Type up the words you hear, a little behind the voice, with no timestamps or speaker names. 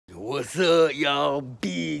What's up, y'all?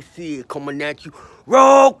 BC coming at you.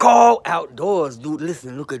 Roll call outdoors, dude.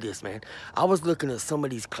 Listen, look at this, man. I was looking at some of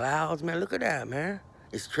these clouds, man. Look at that, man.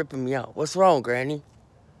 It's tripping me out. What's wrong, Granny?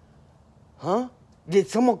 Huh? Did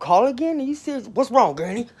someone call again? Are you serious? What's wrong,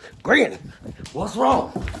 Granny? Granny, what's wrong?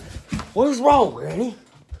 What is wrong, Granny?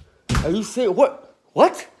 Are you serious?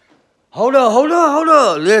 What? Hold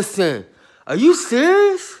up. Listen, are you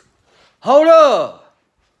serious? Hold up.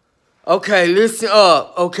 Okay, listen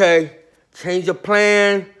up, okay? Change your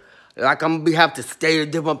plan. Like I'm gonna have to stay at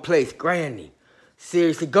a different place. Granny,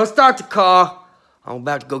 seriously, go start the car. I'm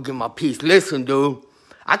about to go get my piece. Listen, dude,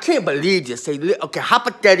 I can't believe this. Okay,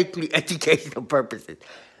 hypothetically, educational purposes.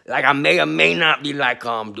 Like I may or may not be like,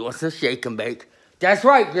 doing some shake and bake. That's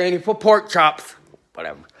right, Granny, for pork chops.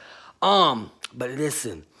 Whatever. But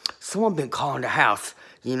listen, someone been calling the house,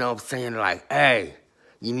 you know, saying like, hey,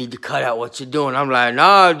 you need to cut out what you're doing. I'm like,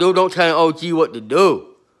 nah, dude, don't tell an OG what to do,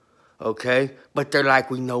 okay? But they're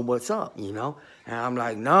like, we know what's up, you know? And I'm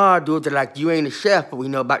like, nah, dude, they're like, you ain't a chef, but we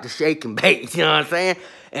know about the shake and bake, you know what I'm saying?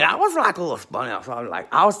 And I was like a little spun out, so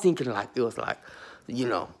I was thinking like, it was like, you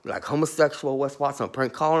know, like homosexual Wes Watson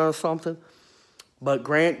prank calling or something. But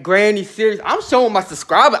Granny, serious, I'm showing my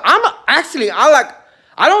subscribers. I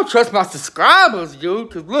don't trust my subscribers, dude,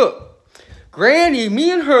 because look, Granny,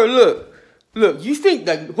 me and her, Look, you think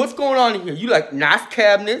that what's going on in here? You like nice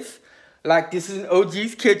cabinets, like this is an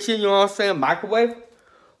OG's kitchen, you know what I'm saying? Microwave?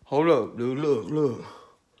 Hold up, dude, look.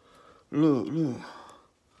 Dude,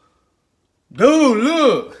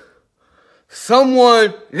 look.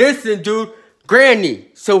 Someone, listen, dude. Granny.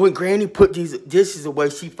 So when Granny put these dishes away,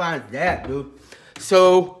 she finds that, dude.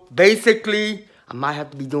 So basically, I might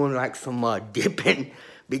have to be doing like some dipping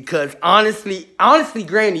because honestly,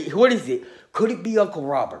 Granny, what is it? Could it be Uncle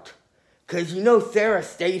Robert? Because, you know, Sarah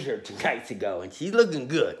stayed here 2 nights ago, and she's looking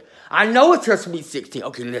good. I know it's her sweet 16.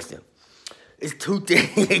 Okay, listen. It's 2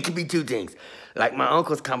 things. It could be 2 things. Like, my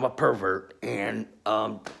uncle's kind of a pervert, and,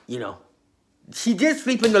 you know, she did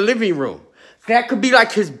sleep in the living room. That could be,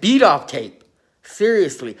 like, his beat-off tape.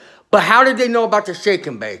 Seriously. But how did they know about the shake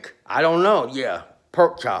and bake? I don't know. Yeah,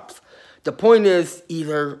 pork chops. The point is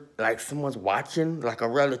either, like, someone's watching, like a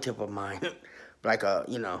relative of mine, like a,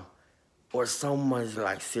 you know, or someone's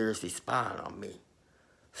like seriously spying on me.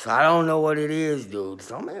 So I don't know what it is, dude.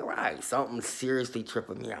 Something ain't right. Something's seriously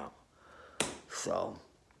tripping me out. So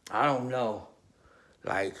I don't know.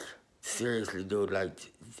 Like, seriously, dude, like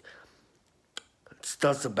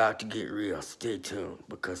stuff's about to get real. Stay tuned.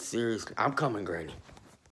 Because seriously, I'm coming, Granny.